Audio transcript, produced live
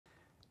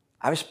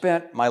I've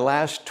spent my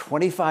last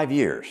 25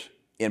 years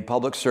in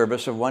public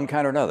service of one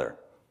kind or another.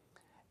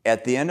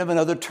 At the end of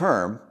another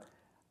term,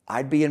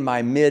 I'd be in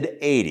my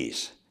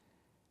mid-80s.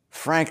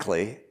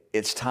 Frankly,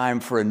 it's time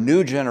for a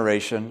new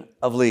generation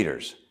of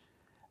leaders.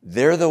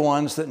 They're the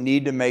ones that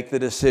need to make the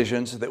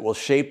decisions that will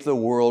shape the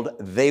world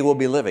they will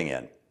be living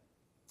in.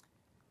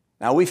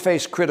 Now, we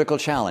face critical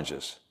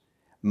challenges: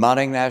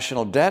 mounting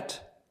national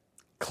debt,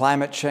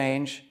 climate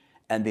change,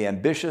 and the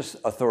ambitious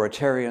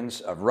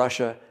authoritarians of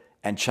Russia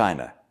and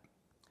China.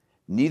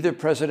 Neither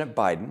President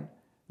Biden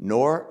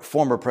nor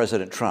former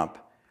President Trump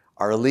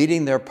are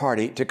leading their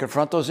party to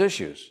confront those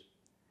issues.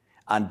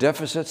 On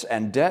deficits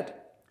and debt,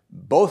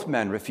 both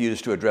men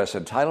refuse to address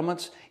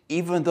entitlements,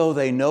 even though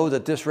they know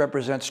that this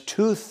represents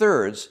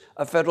 2/3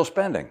 of federal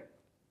spending.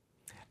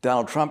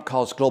 Donald Trump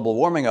calls global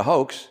warming a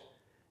hoax,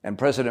 and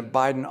President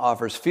Biden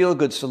offers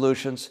feel-good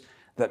solutions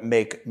that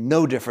make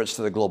no difference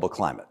to the global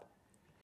climate.